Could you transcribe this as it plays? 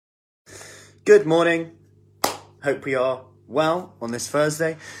Good morning. Hope we are well on this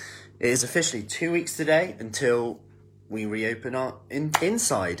Thursday. It is officially 2 weeks today until we reopen our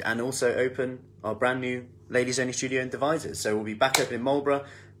inside and also open our brand new ladies only studio in Devizes. So we'll be back open in Marlborough,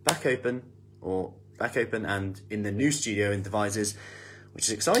 back open and in the new studio in Devizes, which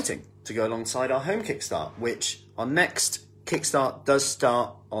is exciting to go alongside our home kickstart, which our next kickstart does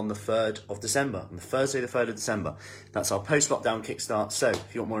start on the 3rd of December, on the Thursday the 3rd of December. That's our post-lockdown kickstart. So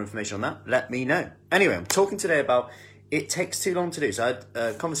if you want more information on that, let me know. Anyway, I'm talking today about it takes too long to do. So I had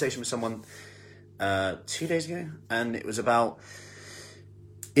a conversation with someone 2 days ago, and it was about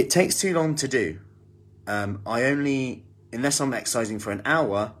it takes too long to do. Unless I'm exercising for an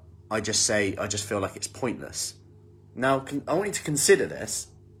hour, I just feel like it's pointless. Now, I want you to consider this.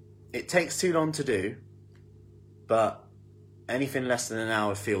 It takes too long to do, but anything less than an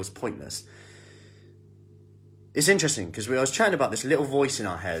hour feels pointless. It's interesting because I was chatting about this little voice in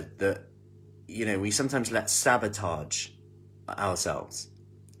our head that, we sometimes let sabotage ourselves.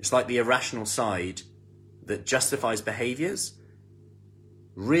 It's like the irrational side that justifies behaviors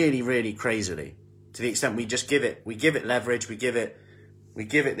really, really crazily, to the extent we give it leverage, we give it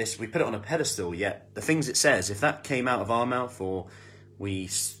this, we put it on a pedestal. Yet the things it says, if that came out of our mouth or we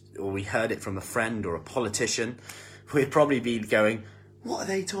heard it from a friend or a politician, we'd probably be going, what are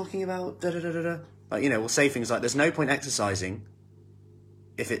they talking about? Da, da, da, da, da. Like, we'll say things like, there's no point exercising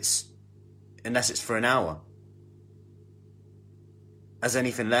unless it's for an hour, as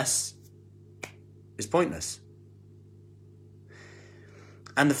anything less is pointless.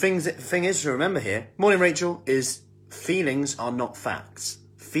 And the thing is to remember here, morning Rachel, is feelings are not facts.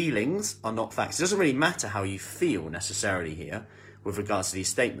 Feelings are not facts. It doesn't really matter how you feel necessarily here with regards to these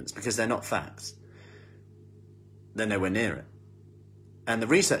statements, because they're not facts. They're nowhere near it. And the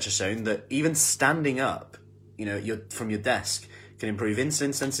research has shown that even standing up, from your desk can improve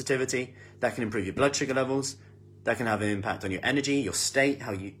insulin sensitivity, that can improve your blood sugar levels, that can have an impact on your energy, your state,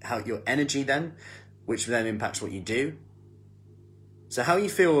 how your energy then, which then impacts what you do. So how you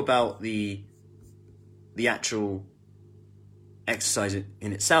feel about the actual exercise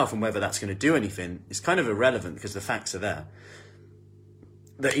in itself and whether that's going to do anything is kind of irrelevant, because the facts are there.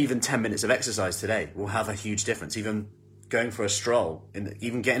 That even 10 minutes of exercise today will have a huge difference. Even going for a stroll,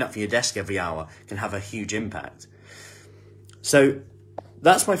 even getting up from your desk every hour can have a huge impact. So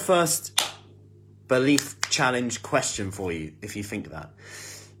that's my first belief challenge question for you, if you think that.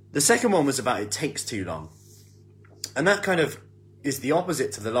 The second one was about it takes too long. And that kind of is the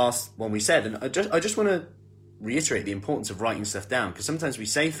opposite to the last one we said. And I just want to reiterate the importance of writing stuff down, because sometimes we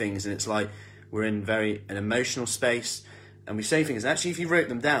say things and it's like we're in an emotional space and we say things. And actually, if you wrote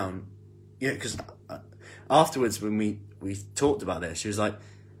them down, because afterwards when we talked about this, she was like,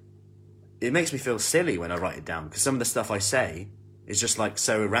 it makes me feel silly when I write it down, because some of the stuff I say is just like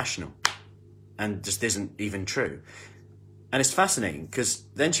so irrational and just isn't even true. And it's fascinating, because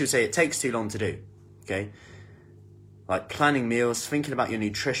then she would say it takes too long to do, okay? Like planning meals, thinking about your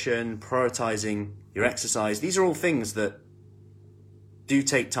nutrition, prioritizing your exercise. These are all things that do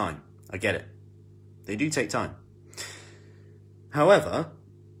take time. I get it. They do take time. However,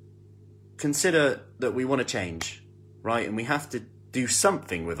 consider that we want to change, right? And we have to do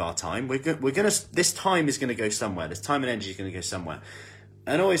something with our time. This time is going to go somewhere. This time and energy is going to go somewhere.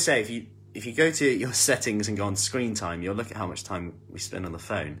 And I always say, if you go to your settings and go on screen time, you'll look at how much time we spend on the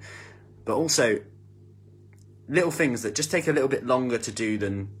phone. But also, little things that just take a little bit longer to do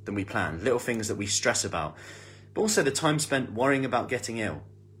than we planned. Little things that we stress about. But also the time spent worrying about getting ill.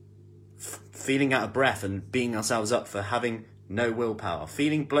 Feeling out of breath and beating ourselves up for having no willpower.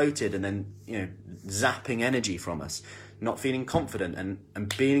 Feeling bloated and then, zapping energy from us. Not feeling confident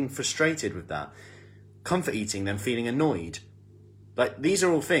and being frustrated with that. Comfort eating, then feeling annoyed. Like, these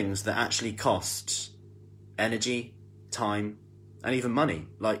are all things that actually cost energy, time, and even money.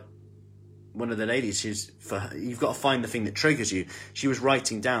 Like, one of the ladies, you've got to find the thing that triggers you. She was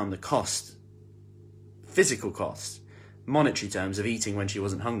writing down the cost, physical cost, monetary terms of eating when she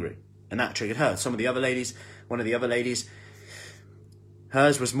wasn't hungry. And that triggered her. One of the other ladies,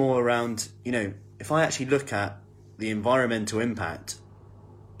 hers was more around, if I actually look at the environmental impact,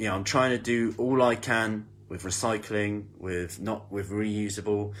 I'm trying to do all I can with recycling, with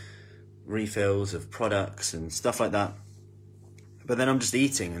reusable refills of products and stuff like that. But then I'm just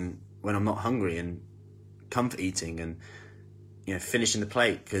eating, and when I'm not hungry, and comfort eating, and finishing the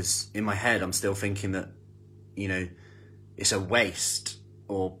plate, because in my head I'm still thinking that it's a waste,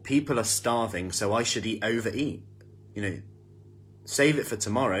 or people are starving, so I should overeat. Save it for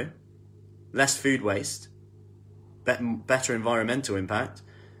tomorrow. Less food waste, better environmental impact.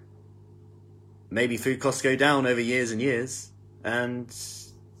 Maybe food costs go down over years and years, and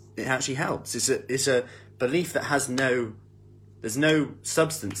it actually helps. It's a belief that there's no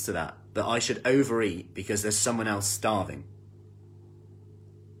substance to that I should overeat because there's someone else starving.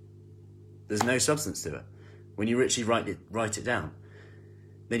 There's no substance to it. When you actually write it down,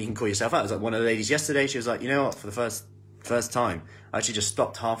 then you can call yourself out. It was like one of the ladies yesterday, she was like, you know what, for the first time, I actually just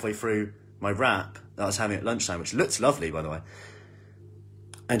stopped halfway through my wrap that I was having at lunchtime, which looks lovely, by the way.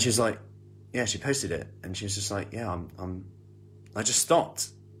 And she was like, yeah, she posted it, and she was just like, yeah, I just stopped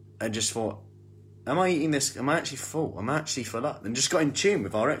and just thought, am I eating this? Am I actually full? Am I actually full up? And just got in tune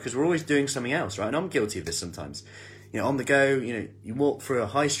with our, because we're always doing something else, right? And I'm guilty of this sometimes. On the go, you walk through a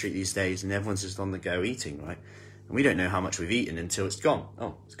high street these days and everyone's just on the go eating, right? And we don't know how much we've eaten until it's gone.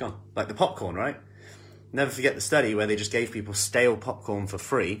 Oh, it's gone. Like the popcorn, right? Never forget the study where they just gave people stale popcorn for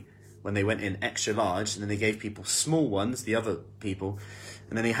free when they went in extra large, and then they gave people small ones, the other people,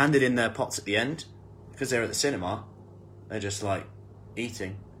 and then they handed in their pots at the end. Because they're at the cinema, they're just like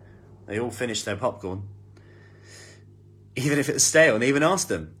eating. They all finished their popcorn, even if it's stale. And they even asked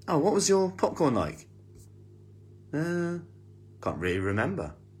them, oh, what was your popcorn like? Can't really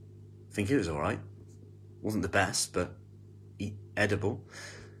remember. I think it was all right. Wasn't the best, but edible.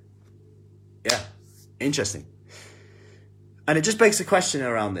 Yeah, interesting. And it just begs the question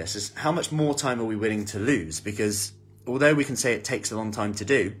around this, is how much more time are we willing to lose? Because although we can say it takes a long time to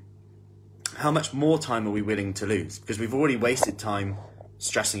do, how much more time are we willing to lose? Because we've already wasted time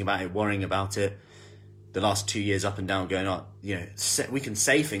stressing about it, worrying about it, the last 2 years up and down going on. We can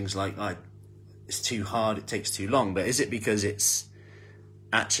say things like, it's too hard, it takes too long, but is it because it's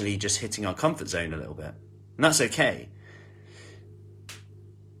actually just hitting our comfort zone a little bit? And that's okay.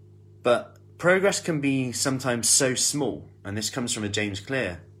 But progress can be sometimes so small, and this comes from a James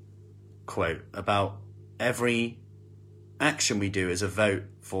Clear quote about every action we do is a vote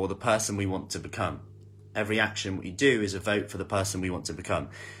for the person we want to become. Every action we do is a vote for the person we want to become.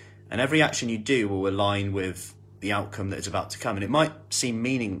 And every action you do will align with the outcome that is about to come. And it might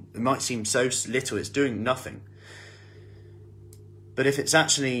seem so little, it's doing nothing. But if it's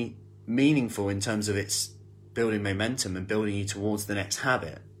actually meaningful in terms of its building momentum and building you towards the next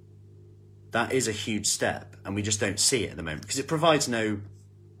habit, that is a huge step. And we just don't see it at the moment because it provides no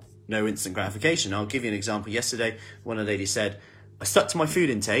instant gratification. I'll give you an example. Yesterday, one of the ladies said, I stuck to my food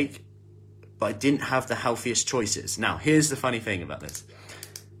intake, but I didn't have the healthiest choices. Now, here's the funny thing about this.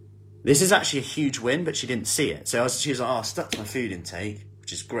 This is actually a huge win, but she didn't see it. So she was like, I stuck to my food intake,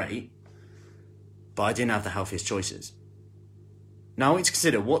 which is great, but I didn't have the healthiest choices. Now, I want you to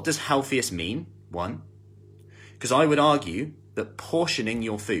consider, what does healthiest mean? One, because I would argue that portioning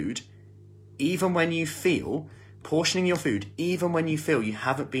your food, even when you feel you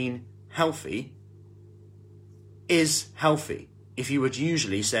haven't been healthy, is healthy. If you would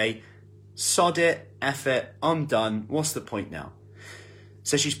usually say, sod it, F it, I'm done, what's the point now?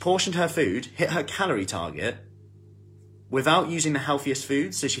 So she's portioned her food, hit her calorie target, without using the healthiest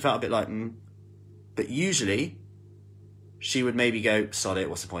food, so she felt a bit like, But usually, she would maybe go, sod it,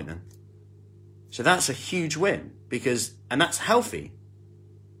 what's the point then? So that's a huge win, and that's healthy.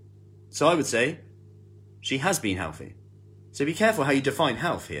 So I would say, she has been healthy. So be careful how you define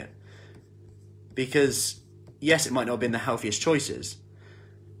health here. Because, yes, it might not have been the healthiest choices,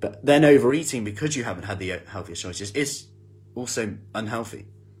 but then overeating because you haven't had the healthiest choices is also unhealthy.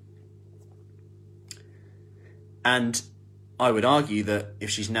 And I would argue that if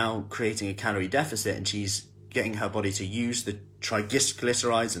she's now creating a calorie deficit and she's getting her body to use the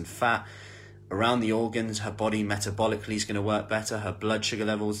triglycerides and fat around the organs, her body metabolically is going to work better, her blood sugar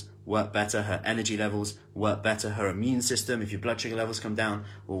levels work better, her energy levels work better, her immune system, if your blood sugar levels come down,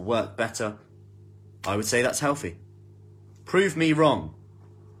 will work better. I would say that's healthy. Prove me wrong.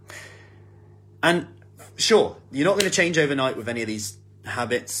 And sure, you're not going to change overnight with any of these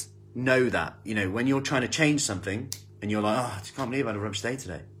habits. Know that. When you're trying to change something and you're like, I can't believe I had a rubbish day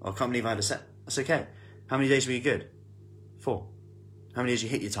today. Or I can't believe I had a set. That's okay. How many days were you good? 4. How many days you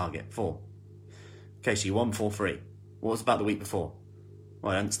hit your target? 4. Okay, so you won 4-3. What was about the week before?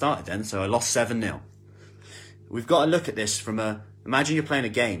 Well, I hadn't started then, so I lost 7-0. We've got to look at this imagine you're playing a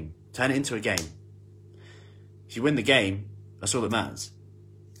game. Turn it into a game. If you win the game, that's all that matters.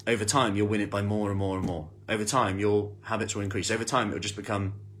 Over time, you'll win it by more and more and more. Over time, your habits will increase. Over time, it will just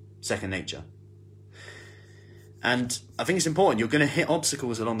become second nature. And I think it's important. You're going to hit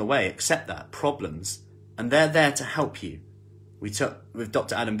obstacles along the way. Accept that. Problems. And they're there to help you. With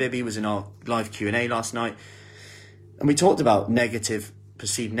Dr. Adam Bibby, was in our live Q&A last night. And we talked about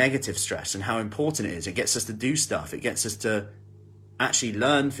perceived negative stress and how important it is. It gets us to do stuff. It gets us to actually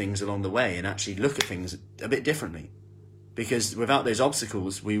learn things along the way and actually look at things a bit differently. Because without those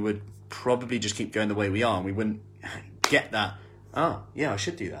obstacles, we would probably just keep going the way we are and we wouldn't get that Yeah, I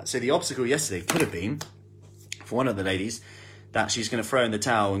should do that. So the obstacle yesterday could have been, for one of the ladies, that she's going to throw in the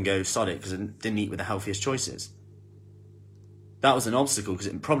towel and go sod it because it didn't eat with the healthiest choices. That was an obstacle because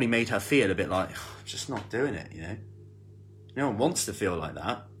it probably made her feel a bit like, I'm just not doing it, you know. No one wants to feel like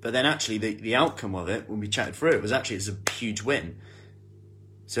that. But then actually the outcome of it, when we chatted through it, was actually it's a huge win.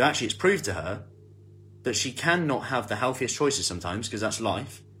 So actually it's proved to her that she can not have the healthiest choices sometimes, because that's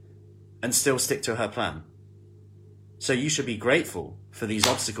life, and still stick to her plan. So you should be grateful for these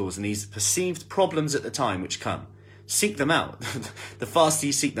obstacles and these perceived problems at the time which come. Seek them out. The faster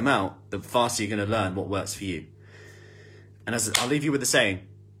you seek them out, the faster you're going to learn what works for you. And I'll leave you with the saying,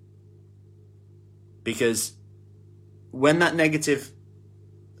 because when that negative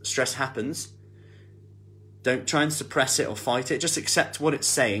stress happens, don't try and suppress it or fight it. Just accept what it's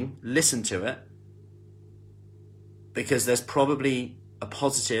saying, listen to it, because there's probably a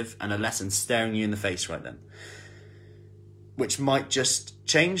positive and a lesson staring you in the face right then, which might just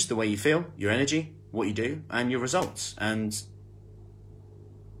change the way you feel, your energy, what you do, and your results. And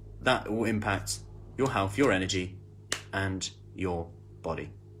that will impact your health, your energy, and your body.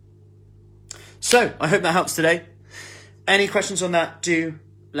 So I hope that helps today. Any questions on that, do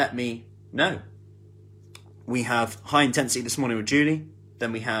let me know. We have high intensity this morning with Julie.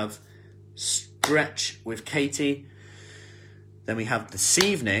 Then we have stretch with Katie. Then we have this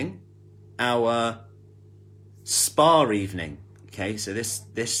evening our spa evening. Okay, so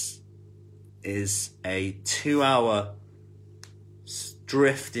this is a 2-hour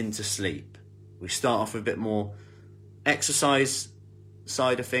drift into sleep. We start off with a bit more exercise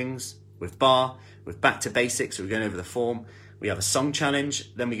side of things with barre, with back to basics. So we're going over the form. We have a song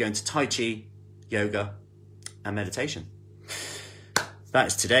challenge. Then we go into Tai Chi, yoga, and meditation. That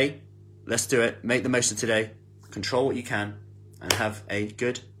is today. Let's do it. Make the most of today. Control what you can and have a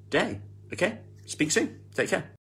good day. Okay? Speak soon. Take care.